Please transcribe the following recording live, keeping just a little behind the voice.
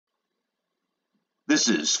This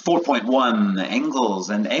is 4.1, angles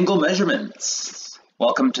and angle measurements.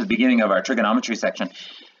 Welcome to the beginning of our trigonometry section.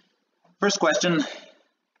 First question,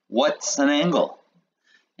 what's an angle?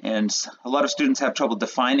 And a lot of students have trouble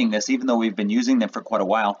defining this, even though we've been using them for quite a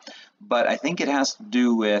while. But I think it has to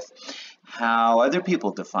do with how other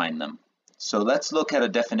people define them. So let's look at a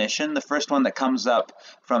definition. The first one that comes up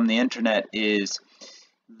from the internet is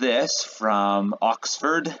this from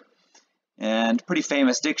Oxford. And pretty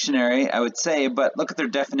famous dictionary, I would say, but look at their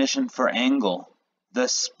definition for angle. The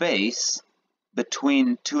space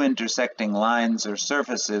between two intersecting lines or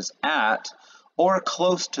surfaces at or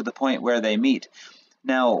close to the point where they meet.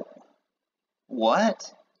 Now,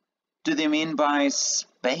 what do they mean by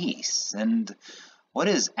space? And what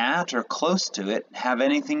does at or close to it have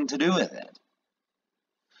anything to do with it?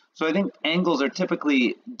 So I think angles are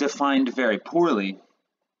typically defined very poorly,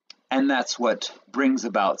 and that's what brings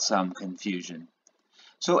about some confusion.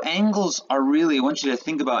 So angles are really, I want you to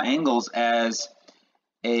think about angles as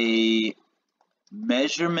a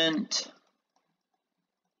measurement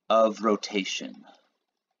of rotation.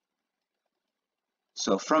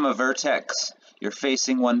 So from a vertex, you're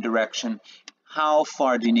facing one direction. How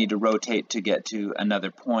far do you need to rotate to get to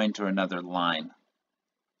another point or another line?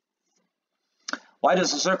 Why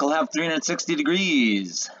does a circle have 360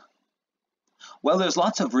 degrees? Well, there's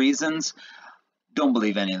lots of reasons. Don't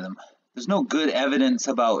believe any of them. There's no good evidence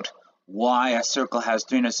about why a circle has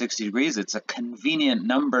 360 degrees. It's a convenient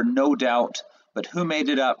number, no doubt, but who made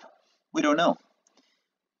it up? We don't know.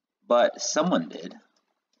 But someone did.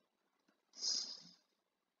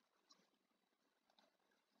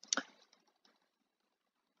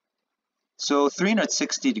 So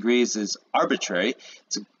 360 degrees is arbitrary.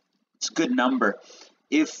 It's a good number.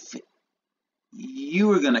 If you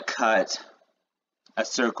were going to cut a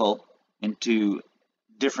circle into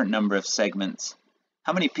different number of segments,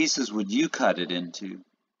 how many pieces would you cut it into?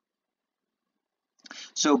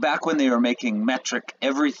 So back when they were making metric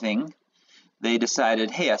everything, they decided,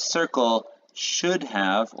 hey, a circle should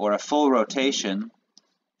have, or a full rotation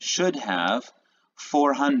should have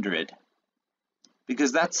 400,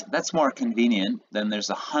 because that's more convenient than there's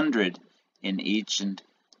 100 in each, and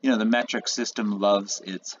you know the metric system loves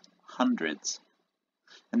its hundreds.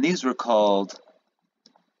 And these were called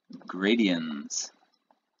Radians.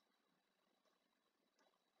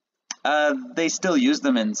 They still use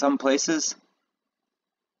them in some places,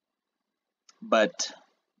 but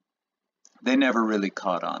they never really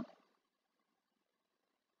caught on.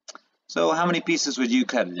 So how many pieces would you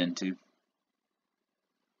cut it into?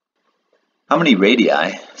 How many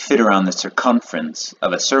radii fit around the circumference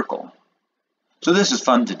of a circle? So this is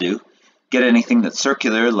fun to do. Get anything that's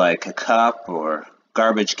circular, like a cup or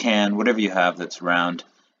garbage can, whatever you have that's round.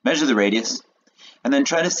 Measure the radius, and then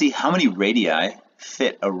try to see how many radii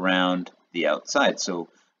fit around the outside. So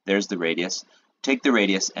there's the radius. Take the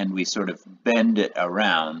radius and we sort of bend it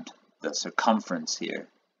around the circumference here.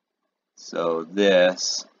 So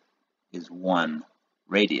this is 1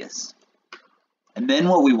 radius. And then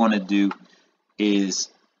what we want to do is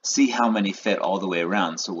see how many fit all the way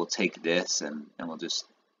around. So we'll take this and we'll just,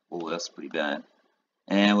 oh, that's pretty bad.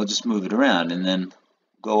 And we'll just move it around and then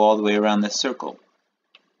go all the way around this circle.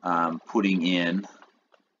 Putting in,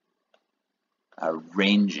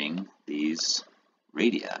 arranging these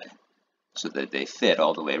radii so that they fit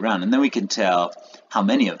all the way around. And then we can tell how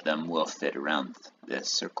many of them will fit around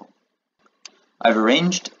this circle. I've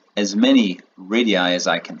arranged as many radii as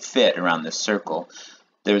I can fit around this circle.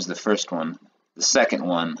 There's the first one, the second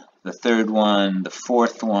one, the third one, the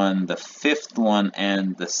fourth one, the fifth one,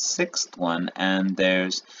 and the sixth one, and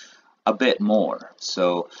there's a bit more.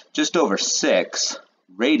 So just over 6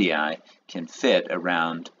 radii can fit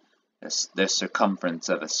around the circumference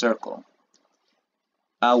of a circle.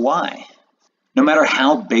 Why? No matter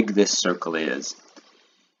how big this circle is,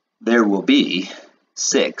 there will be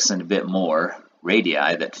 6 and a bit more radii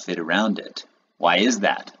that fit around it. Why is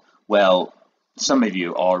that? Well, some of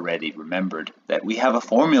you already remembered that we have a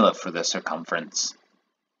formula for the circumference.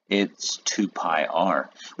 It's 2 pi r,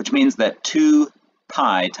 which means that 2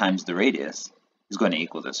 pi times the radius is going to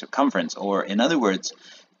equal the circumference, or in other words,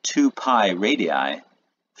 2 pi radii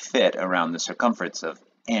fit around the circumference of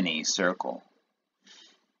any circle.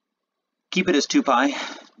 Keep it as 2 pi,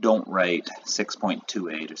 don't write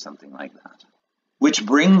 6.28 or something like that. Which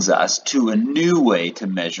brings us to a new way to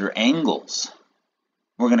measure angles.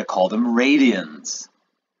 We're going to call them radians,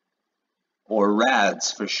 or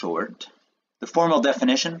rads for short. The formal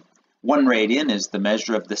definition, 1 radian is the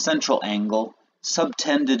measure of the central angle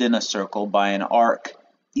subtended in a circle by an arc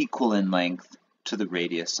equal in length to the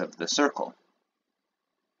radius of the circle.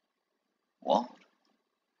 What?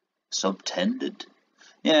 Subtended?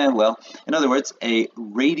 Yeah, well, in other words, a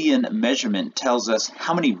radian measurement tells us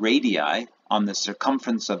how many radii on the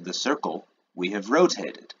circumference of the circle we have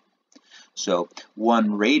rotated. So 1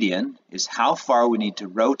 radian is how far we need to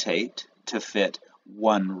rotate to fit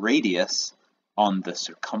 1 radius on the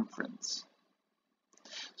circumference.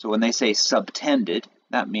 So when they say subtended,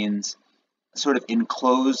 that means sort of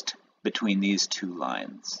enclosed between these two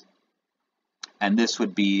lines. And this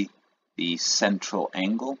would be the central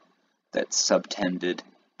angle that's subtended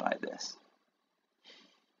by this.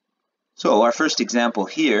 So our first example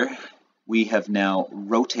here, we have now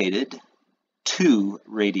rotated 2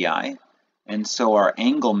 radii, and so our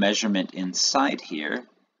angle measurement inside here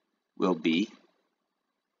will be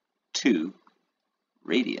 2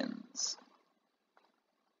 radians.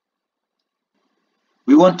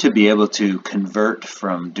 We want to be able to convert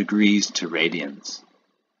from degrees to radians.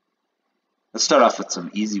 Let's start off with some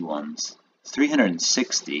easy ones.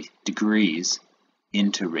 360 degrees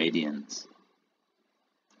into radians.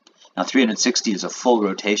 Now 360 is a full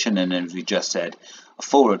rotation, and as we just said, a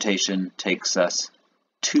full rotation takes us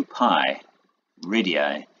 2 pi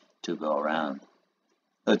radii to go around.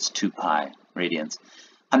 That's 2 pi radians.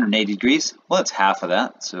 180 degrees, well, it's half of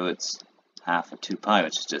that, so it's half of 2 pi,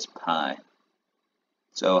 which is just pi.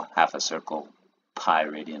 So half a circle, pi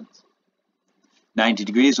radians. 90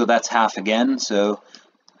 degrees, well, that's half again, so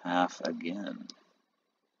half again.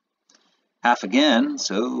 Half again,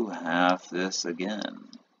 so half this again.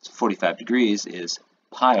 So 45 degrees is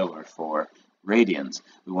pi over 4 radians.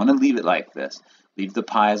 We want to leave it like this. Leave the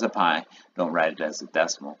pi as a pi. Don't write it as a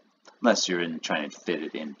decimal, unless you're trying to fit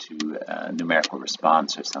it into a numerical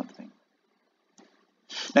response or something.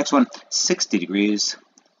 Next one, 60 degrees.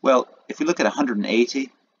 Well, if we look at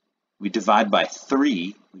 180, we divide by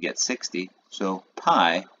 3, we get 60. So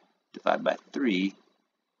pi divided by 3,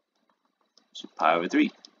 so pi over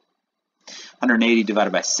 3. 180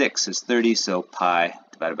 divided by 6 is 30, so pi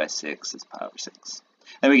divided by 6 is pi over 6.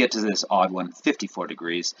 Then we get to this odd one, 54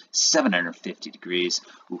 degrees, 750 degrees.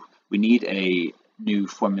 Ooh, we need a new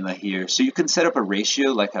formula here. So you can set up a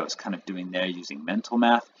ratio like I was kind of doing there using mental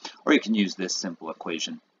math, or you can use this simple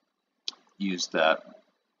equation. Use the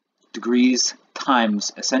degrees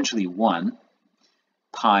times essentially 1.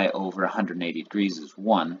 Pi over 180 degrees is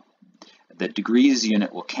 1. The degrees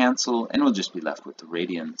unit will cancel, and we'll just be left with the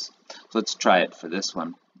radians. So let's try it for this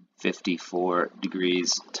one. 54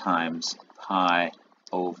 degrees times pi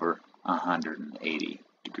over 180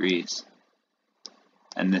 degrees.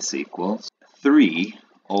 And this equals 3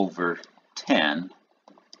 over 10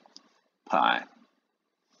 pi.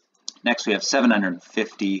 Next we have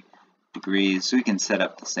 750 degrees, so we can set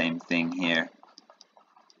up the same thing here.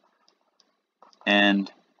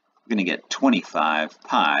 And we're going to get 25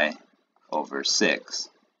 pi over 6.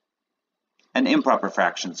 And improper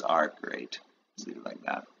fractions are great. Let's leave it like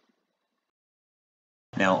that.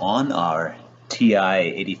 Now on our TI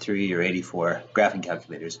 83 or 84 graphing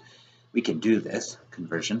calculators, we can do this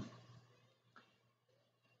conversion.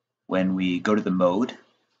 When we go to the mode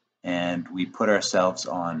and we put ourselves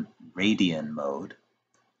on radian mode,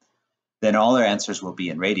 then all our answers will be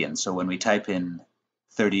in radians. So when we type in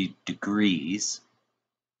 30 degrees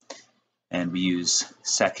and we use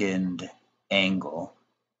second angle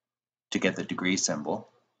to get the degree symbol,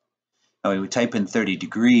 now when we type in 30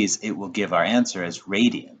 degrees, it will give our answer as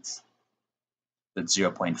radians. That's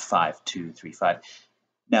 0.5235.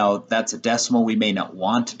 Now that's a decimal. We may not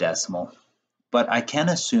want a decimal, but I can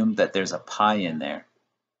assume that there's a pi in there.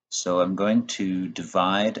 So I'm going to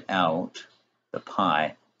divide out the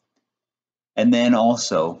pi. And then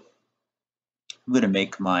also, I'm going to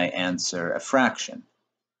make my answer a fraction.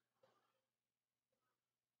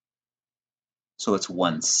 So it's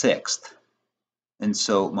 1/6. And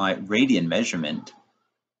so my radian measurement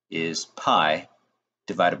is pi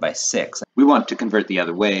divided by 6. We want to convert the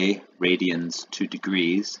other way, radians to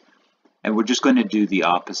degrees. And we're just going to do the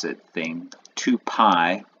opposite thing. 2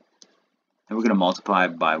 pi, and we're going to multiply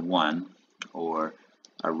by 1, or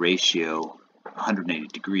a ratio 180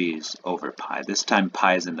 degrees over pi. This time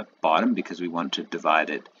pi is in the bottom because we want to divide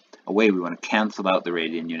it away. We want to cancel out the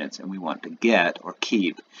radian units, and we want to get or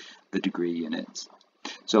keep the degree units.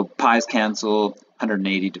 So pi's cancel.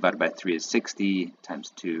 180 divided by 3 is 60,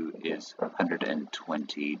 times 2 is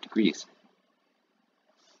 120 degrees.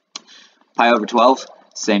 Pi over 12,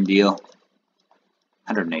 same deal.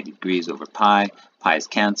 180 degrees over pi. Pi's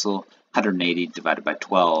cancel. 180 divided by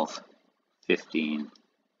 12, 15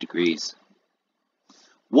 degrees.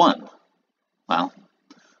 1. Well,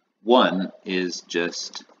 1 is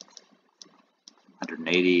just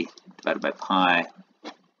 180 divided by pi,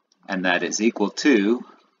 and that is equal to,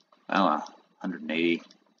 well, 180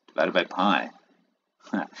 divided by pi.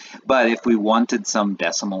 But if we wanted some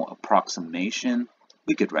decimal approximation,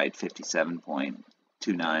 we could write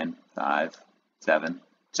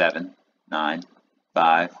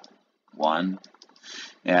 57.295777951.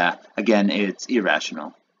 Yeah, again, it's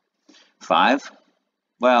irrational. 5,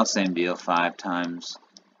 well, same deal, 5 times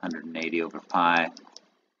 180 over pi.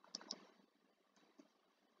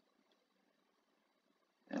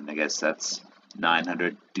 And I guess that's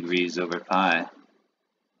 900 degrees over pi.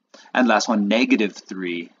 And last one, negative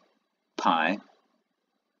 3 pi.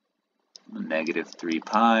 Negative 3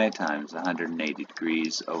 pi times 180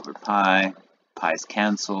 degrees over pi. Pi's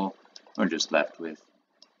cancel. We're just left with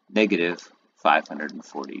negative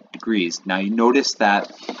 540 degrees. Now you notice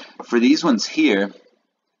that for these ones here,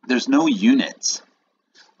 there's no units.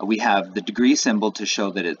 We have the degree symbol to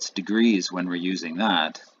show that it's degrees when we're using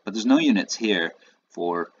that, but there's no units here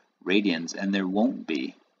for radians, and there won't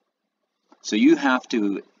be. So you have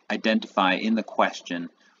to identify in the question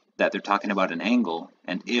that they're talking about an angle,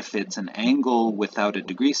 and if it's an angle without a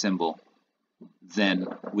degree symbol, then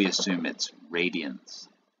we assume it's radians.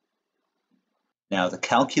 Now the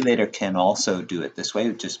calculator can also do it this way.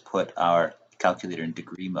 We just put our calculator in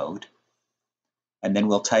degree mode, and then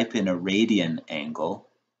we'll type in a radian angle,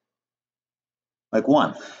 like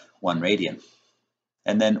 1 radian.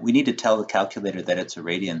 And then we need to tell the calculator that it's a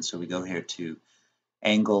radian, so we go here to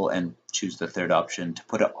angle and choose the third option to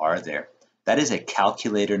put an R there. That is a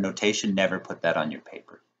calculator notation, never put that on your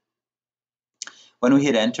paper. When we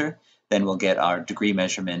hit enter, then we'll get our degree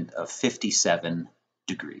measurement of 57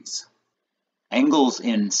 degrees. Angles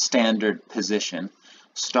in standard position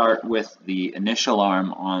start with the initial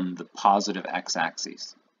arm on the positive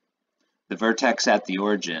x-axis, the vertex at the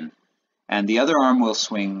origin, and the other arm will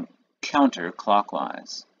swing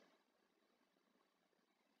counterclockwise.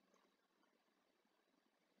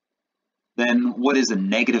 Then what is a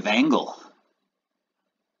negative angle?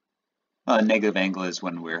 Well, a negative angle is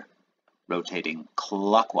when we're rotating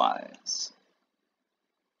clockwise.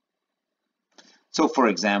 So for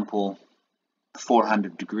example,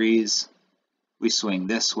 400 degrees, we swing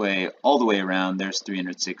this way all the way around, there's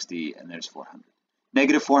 360 and there's 400.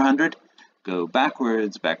 Negative 400, go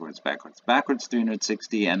backwards, backwards, backwards, backwards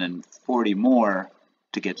 360, and then 40 more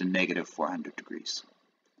to get to negative 400 degrees.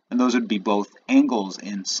 And those would be both angles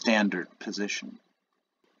in standard position.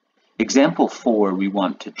 Example 4, we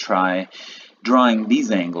want to try drawing these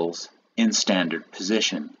angles in standard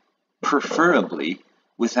position, preferably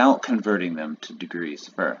without converting them to degrees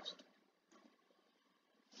first.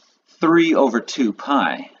 3 over 2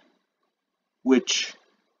 pi, which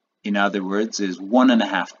in other words is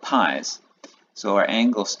 1.5 pi's. So our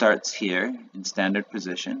angle starts here in standard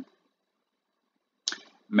position.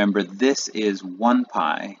 Remember, this is 1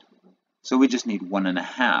 pi, so we just need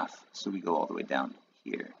 1.5, so we go all the way down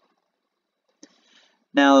here.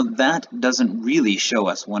 Now that doesn't really show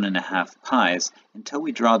us 1.5 pi's until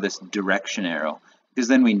we draw this direction arrow, because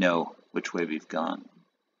then we know which way we've gone.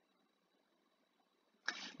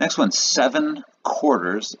 Next one,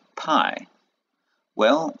 7/4 pi.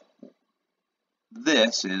 Well,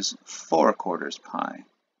 this is 4/4 pi.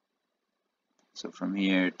 So from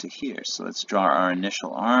here to here. So let's draw our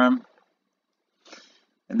initial arm.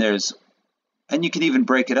 And you can even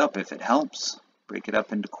break it up if it helps. Break it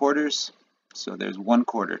up into quarters. So there's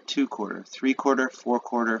 1/4, 2/4, 3/4,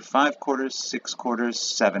 4/4, 5/4, 6/4,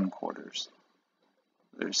 7/4.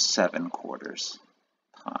 There's 7/4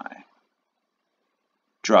 pi.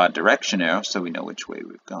 Draw a direction arrow so we know which way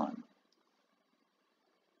we've gone.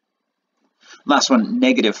 Last one,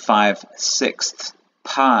 negative 5/6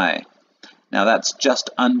 pi. Now that's just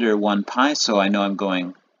under 1 pi, so I know I'm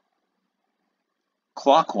going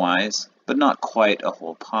clockwise, but not quite a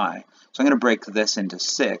whole pi. So I'm going to break this into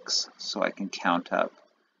 6 so I can count up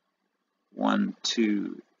 1,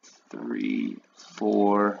 2, 3,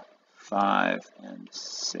 4, 5, and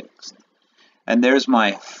 6. And there's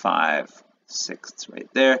my 5/6 right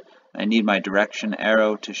there. I need my direction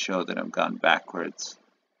arrow to show that I've gone backwards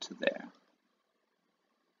to there.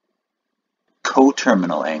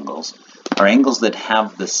 Coterminal angles are angles that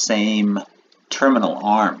have the same terminal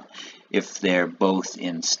arm if they're both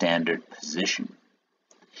in standard position.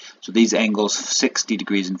 So these angles, 60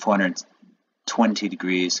 degrees and 420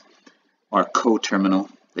 degrees, are coterminal.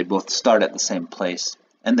 They both start at the same place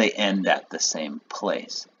and they end at the same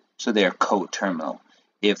place. So they are coterminal.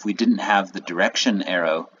 If we didn't have the direction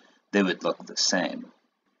arrow, they would look the same.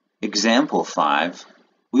 Example 5,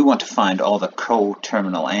 we want to find all the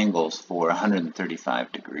coterminal angles for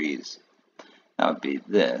 135 degrees. That would be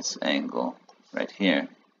this angle right here.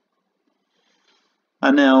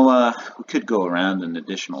 And now we could go around an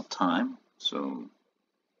additional time. So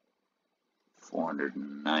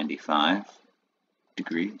 495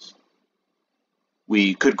 degrees.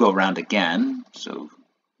 We could go around again, so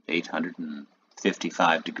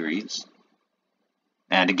 855 degrees.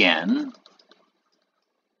 And again.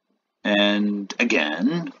 And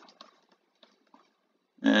again.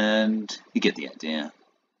 And you get the idea.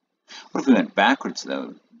 What if we went backwards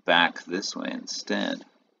though? Back this way instead.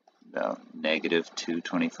 About negative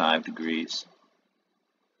 225 degrees.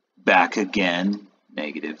 Back again,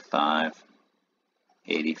 negative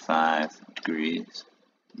 585 degrees,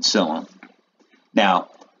 and so on. Now,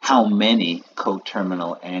 how many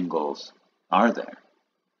coterminal angles are there?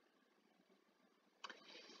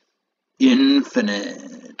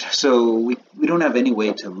 Infinite. So we don't have any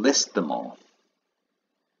way to list them all.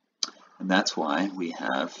 And that's why we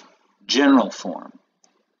have general form.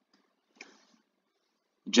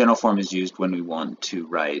 General form is used when we want to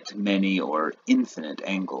write many or infinite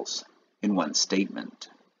angles in one statement.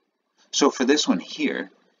 So for this one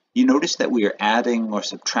here, you notice that we are adding or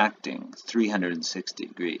subtracting 360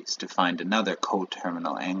 degrees to find another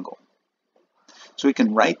coterminal angle. So we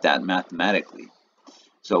can write that mathematically.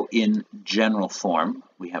 So in general form,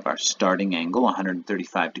 we have our starting angle,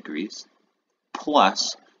 135 degrees,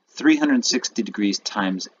 plus 360 degrees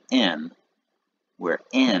times n, where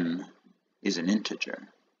n is an integer.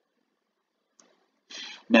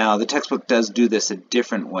 Now, the textbook does do this a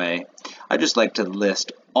different way. I just like to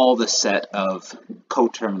list all the set of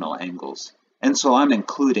coterminal angles, and so I'm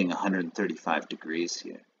including 135 degrees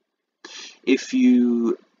here. If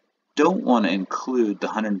you don't want to include the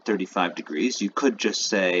 135 degrees, you could just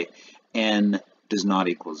say n does not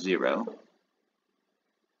equal 0,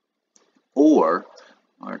 or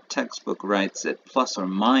our textbook writes it plus or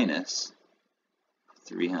minus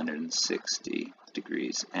 360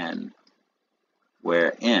 degrees n,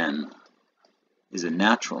 where n is a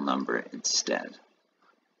natural number instead.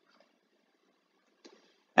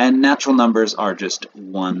 And natural numbers are just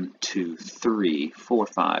 1, 2, 3, 4,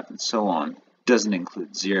 5, and so on. Doesn't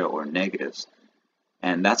include 0 or negatives.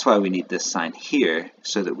 And that's why we need this sign here,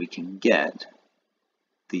 so that we can get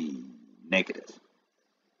the negative.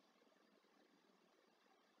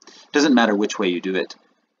 Doesn't matter which way you do it.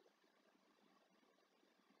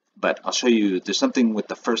 But I'll show you, there's something with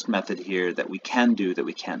the first method here that we can do that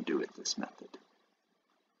we can't do with this method.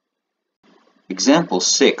 Example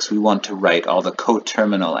 6, we want to write all the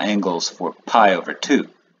coterminal angles for pi over 2.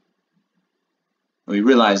 We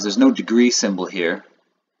realize there's no degree symbol here,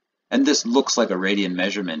 and this looks like a radian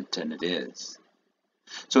measurement, and it is.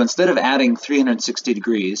 So instead of adding 360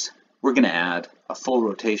 degrees, we're going to add a full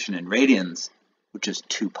rotation in radians, which is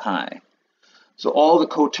 2 pi. So all the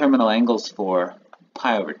coterminal angles for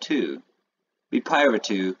pi over 2 will be pi over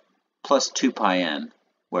 2 plus 2 pi n,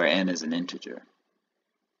 where n is an integer.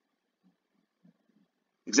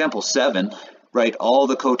 Example 7, write all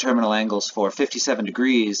the coterminal angles for 57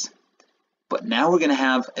 degrees, but now we're going to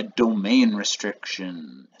have a domain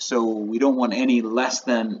restriction. So we don't want any less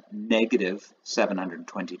than negative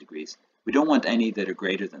 720 degrees. We don't want any that are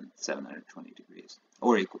greater than 720 degrees,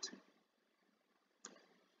 or equal to.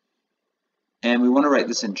 And we want to write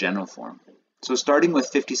this in general form. So starting with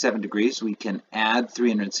 57 degrees, we can add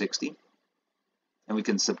 360, and we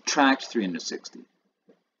can subtract 360.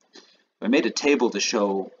 I made a table to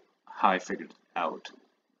show how I figured out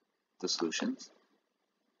the solutions.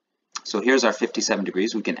 So here's our 57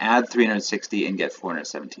 degrees. We can add 360 and get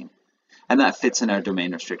 417. And that fits in our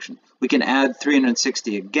domain restriction. We can add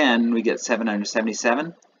 360 again, we get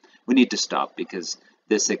 777. We need to stop because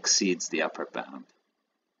this exceeds the upper bound.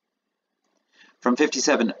 From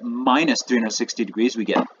 57 minus 360 degrees, we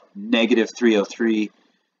get negative 303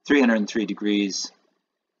 degrees.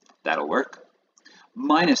 That'll work.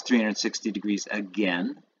 Minus 360 degrees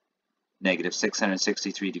again, negative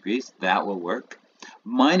 663 degrees. That will work.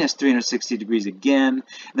 Minus 360 degrees again, and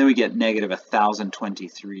then we get negative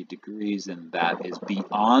 1023 degrees, and that is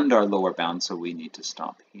beyond our lower bound, so we need to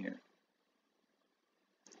stop here.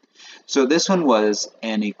 So this one was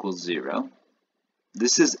n equals 0.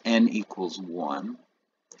 This is n equals 1,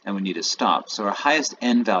 and we need to stop. So our highest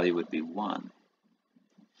n value would be 1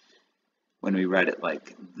 when we write it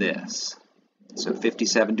like this. So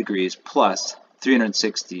 57 degrees plus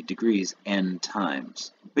 360 degrees n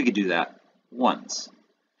times. We could do that once.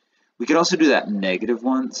 We could also do that negative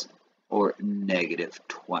once or negative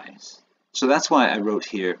twice. So that's why I wrote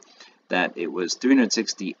here that it was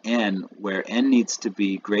 360n, where n needs to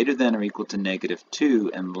be greater than or equal to negative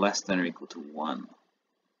 2 and less than or equal to 1.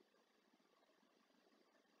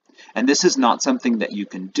 And this is not something that you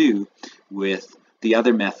can do with the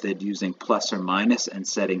other method using plus or minus and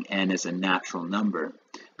setting n as a natural number.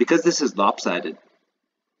 Because this is lopsided,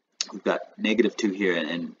 We've got -2 here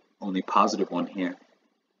and only +1 here.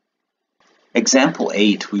 Example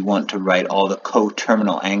 8, we want to write all the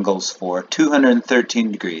coterminal angles for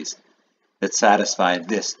 213 degrees that satisfy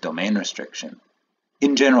this domain restriction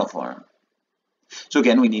in general form. So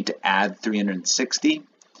again, we need to add 360,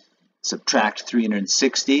 subtract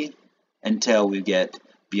 360 until we get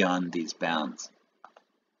beyond these bounds.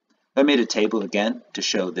 I made a table again to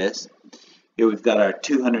show this. Here we've got our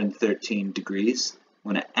 213 degrees.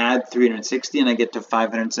 I'm going to add 360 and I get to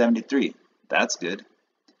 573. That's good.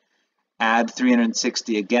 Add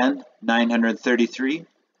 360 again, 933.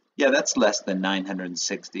 Yeah, that's less than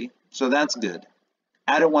 960, so that's good.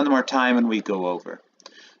 Add it one more time and we go over.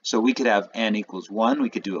 So we could have n equals 1, we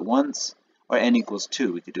could do it once, or n equals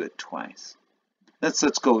 2, we could do it twice.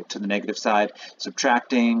 Let's go to the negative side.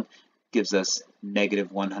 Subtracting gives us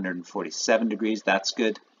 -147 degrees, that's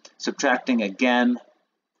good. Subtracting again,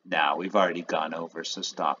 now we've already gone over, so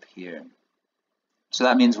stop here. So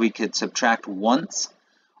that means we could subtract once,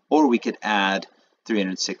 or we could add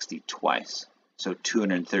 360 twice. So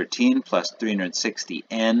 213 plus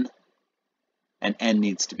 360n, and n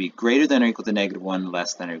needs to be greater than or equal to -1,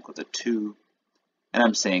 less than or equal to 2, and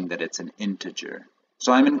I'm saying that it's an integer.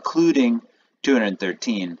 So I'm including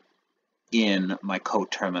 213 in my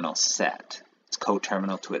coterminal set. It's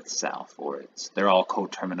coterminal to itself, or they're all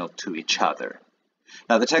coterminal to each other.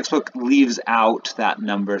 Now the textbook leaves out that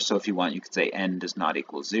number, so if you want you could say n does not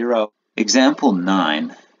equal 0. Example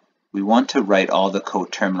 9, we want to write all the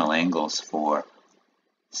coterminal angles for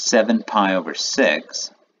 7 pi over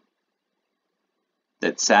 6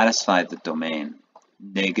 that satisfy the domain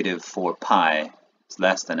 -4 pi is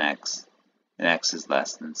less than x and x is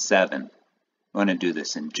less than 7. I want to do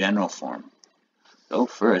this in general form. So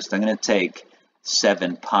first I'm going to take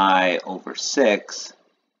 7 pi over 6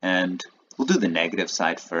 and we'll do the negative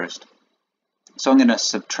side first. So I'm going to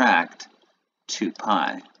subtract 2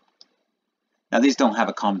 pi. Now these don't have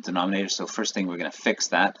a common denominator, so first thing we're going to fix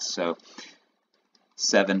that. So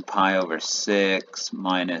 7 pi over 6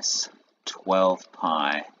 minus 12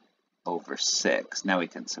 pi over 6. Now we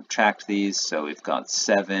can subtract these, so we've got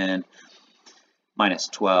 7 minus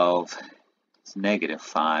 12 is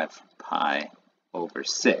 -5 pi over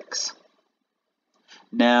 6.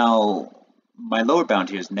 Now my lower bound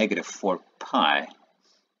here is -4 pi,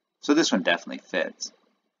 so this one definitely fits.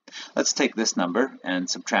 Let's take this number and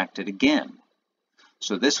subtract it again.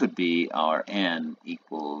 So this would be our n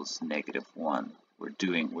equals -1.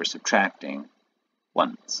 We're subtracting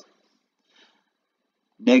once.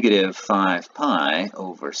 -5 pi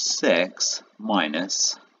over 6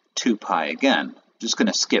 minus 2 pi again. Just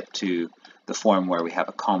going to skip to the form where we have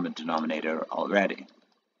a common denominator already.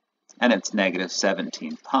 And it's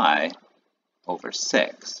 -17 pi over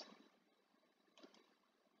 6.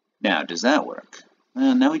 Now, does that work?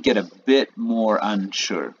 Well, now we get a bit more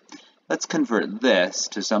unsure. Let's convert this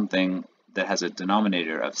to something that has a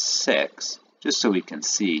denominator of 6, just so we can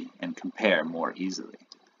see and compare more easily.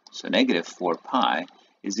 So -4 pi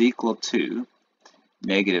is equal to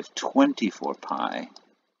 -24 pi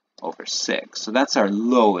over 6. So that's our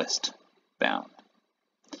lowest bound.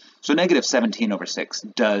 So -17 over 6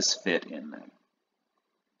 does fit in there.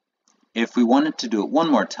 If we wanted to do it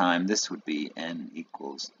one more time, this would be n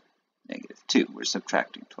equals -2. We're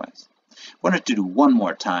subtracting twice. Wanted to do one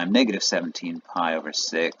more time, -17 pi over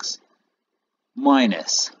 6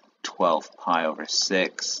 minus 12 pi over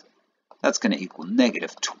 6. That's going to equal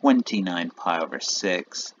 -29 pi over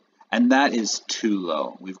 6. And that is too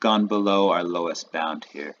low. We've gone below our lowest bound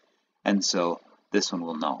here. And so this one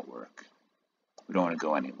will not work. We don't want to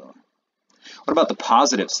go any lower. What about the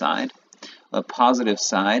positive side? The positive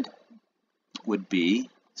side would be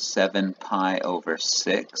 7 pi over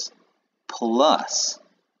 6 plus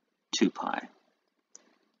 2 pi.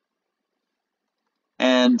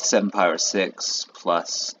 And 7 pi over 6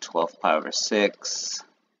 plus 12 pi over 6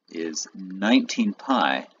 is 19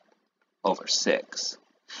 pi over 6.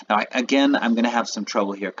 Now, again, I'm going to have some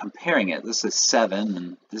trouble here comparing it. This is 7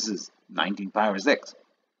 and this is 19 pi over 6.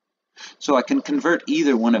 So I can convert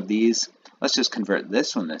either one of these. Let's just convert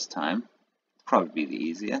this one this time. Probably be the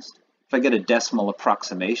easiest. If I get a decimal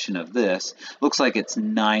approximation of this, looks like it's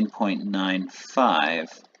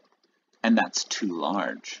 9.95, and that's too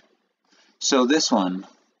large. So this one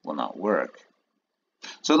will not work.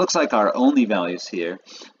 So it looks like our only values here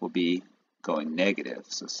will be going negative.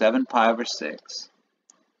 So 7 pi over 6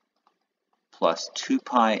 plus 2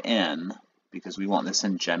 pi n, because we want this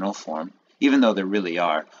in general form, even though there really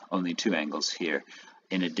are only two angles here,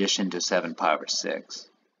 in addition to 7 pi over 6.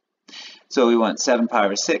 So we want 7 pi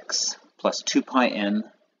over 6 plus 2 pi n,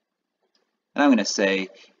 and I'm going to say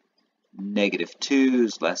 -2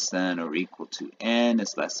 is less than or equal to n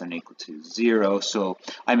is less than or equal to 0. So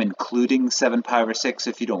I'm including 7 pi over 6.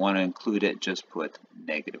 If you don't want to include it, just put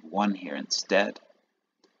 -1 here instead.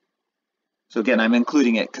 So again, I'm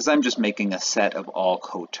including it because I'm just making a set of all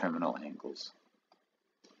coterminal angles.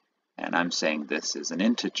 And I'm saying this is an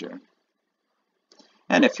integer.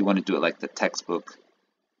 And if you want to do it like the textbook,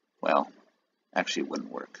 well, actually it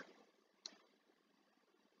wouldn't work.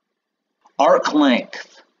 Arc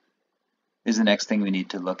length is the next thing we need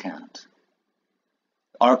to look at.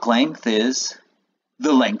 Arc length is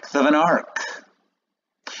the length of an arc.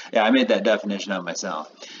 Yeah, I made that definition up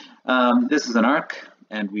myself. This is an arc,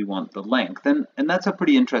 and we want the length. And that's a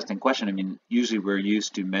pretty interesting question. I mean, usually we're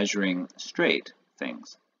used to measuring straight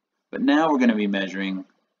things, but now we're going to be measuring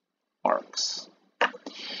arcs.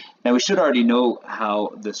 Now we should already know how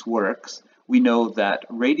this works. We know that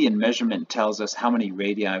radian measurement tells us how many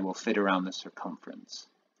radii will fit around the circumference.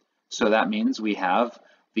 So that means we have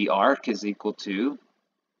the arc is equal to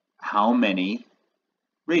how many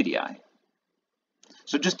radii.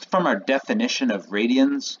 So just from our definition of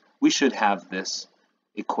radians, we should have this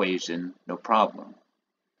equation, no problem.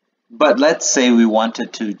 But let's say we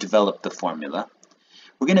wanted to develop the formula.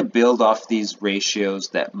 We're going to build off these ratios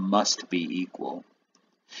that must be equal.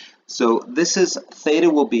 So this is, theta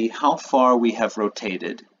will be how far we have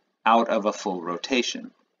rotated out of a full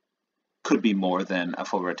rotation. Could be more than a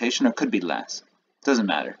full rotation or could be less. Doesn't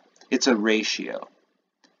matter. It's a ratio.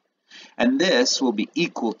 And this will be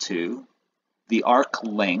equal to the arc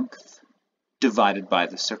length divided by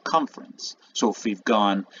the circumference. So if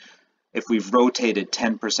we've rotated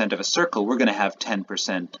 10% of a circle, we're going to have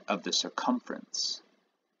 10% of the circumference.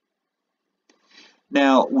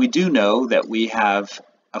 Now, we do know that we have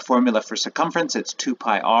a formula for circumference. It's 2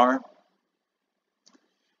 pi r.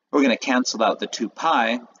 We're going to cancel out the 2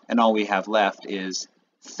 pi, and all we have left is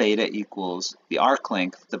theta equals the arc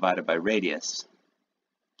length divided by radius.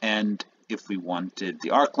 And if we wanted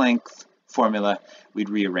the arc length formula, we'd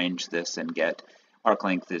rearrange this and get arc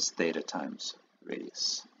length is theta times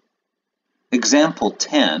radius. Example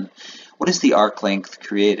 10, what is the arc length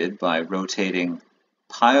created by rotating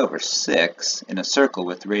pi over 6 in a circle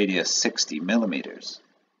with radius 60 millimeters?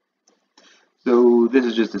 So this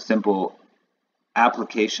is just a simple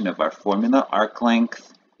application of our formula. Arc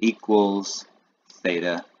length equals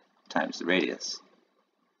theta times the radius.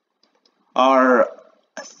 Our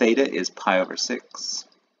theta is pi over 6,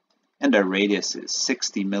 and our radius is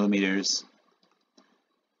 60 millimeters.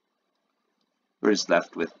 We're just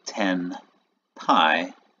left with 10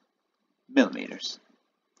 pi millimeters.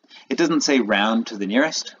 It doesn't say round to the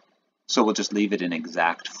nearest, so we'll just leave it in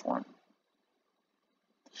exact form.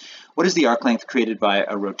 What is the arc length created by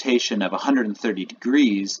a rotation of 130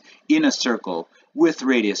 degrees in a circle with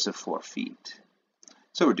radius of 4 feet?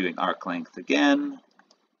 So we're doing arc length again.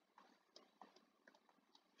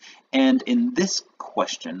 And in this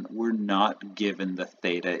question, we're not given the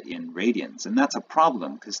theta in radians. And that's a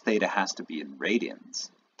problem because theta has to be in radians,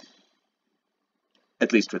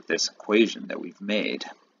 at least with this equation that we've made.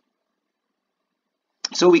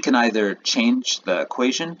 So we can either change the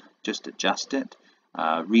equation, just adjust it,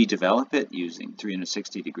 redevelop it using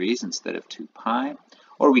 360 degrees instead of 2 pi,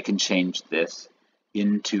 or we can change this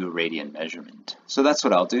into a radian measurement. So that's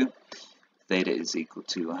what I'll do. Theta is equal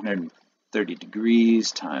to 130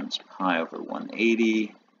 degrees times pi over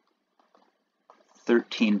 180,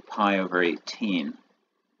 13 pi over 18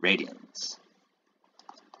 radians. So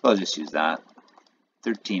I'll just use that.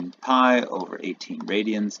 13 pi over 18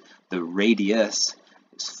 radians. The radius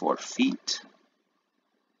is 4 feet.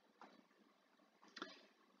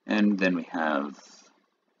 And then we have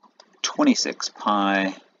 26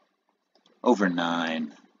 pi over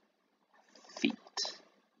 9 feet.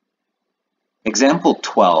 Example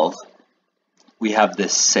 12, we have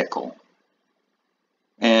this sickle.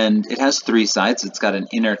 And it has 3 sides. It's got an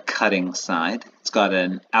inner cutting side. It's got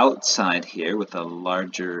an outside here with a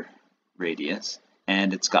larger radius.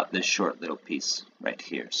 And it's got this short little piece right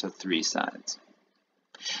here. So 3 sides.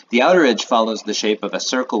 The outer edge follows the shape of a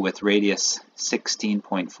circle with radius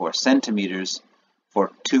 16.4 centimeters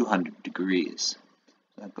for 200 degrees.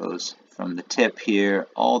 That goes from the tip here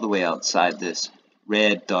all the way outside this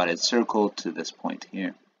red dotted circle to this point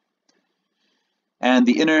here. And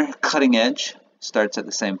the inner cutting edge starts at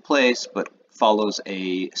the same place but follows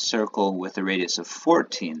a circle with a radius of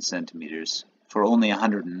 14 centimeters for only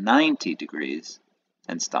 190 degrees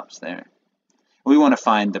and stops there. We want to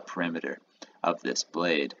find the perimeter of this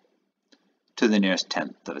blade to the nearest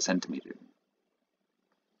tenth of a centimeter.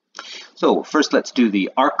 So first let's do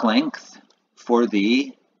the arc length for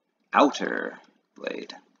the outer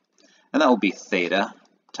blade. And that will be theta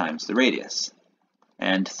times the radius.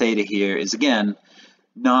 And theta here is, again,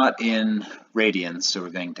 not in radians, so we're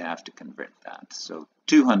going to have to convert that. So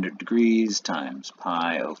 200 degrees times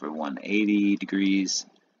pi over 180 degrees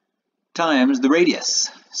times the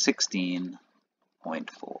radius, 16.4.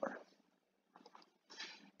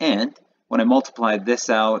 And when I multiply this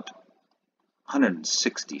out,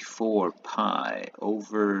 164 pi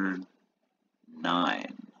over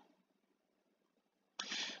 9.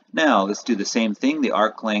 Now let's do the same thing, the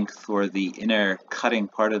arc length for the inner cutting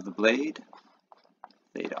part of the blade,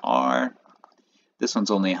 theta r. This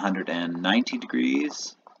one's only 190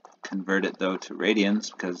 degrees. Convert it though to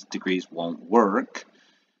radians because degrees won't work.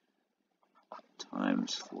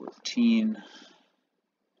 Times 14,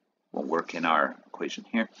 won't work in our equation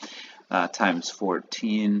here, times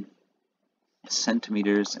 14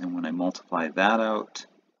 centimeters, and when I multiply that out, I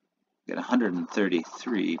get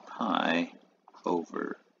 133 pi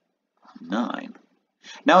over 9.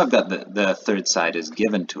 Now I've got the third side is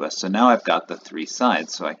given to us, so now I've got the three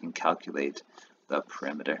sides, so I can calculate the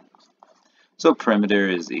perimeter. So perimeter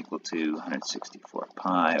is equal to 164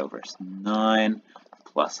 pi over 9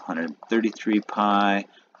 plus 133 pi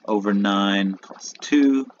over 9 plus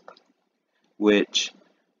 2, which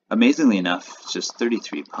amazingly enough is just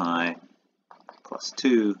 33 pi plus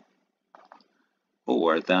 2,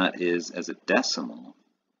 or that is, as a decimal,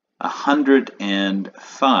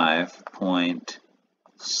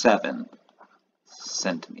 105.7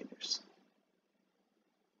 centimeters.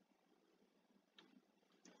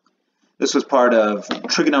 This was part of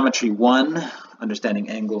Trigonometry 1, understanding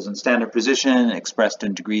angles and standard position expressed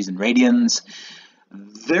in degrees and radians.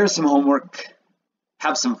 There's some homework.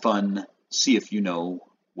 Have some fun. See if you know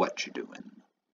what you're doing.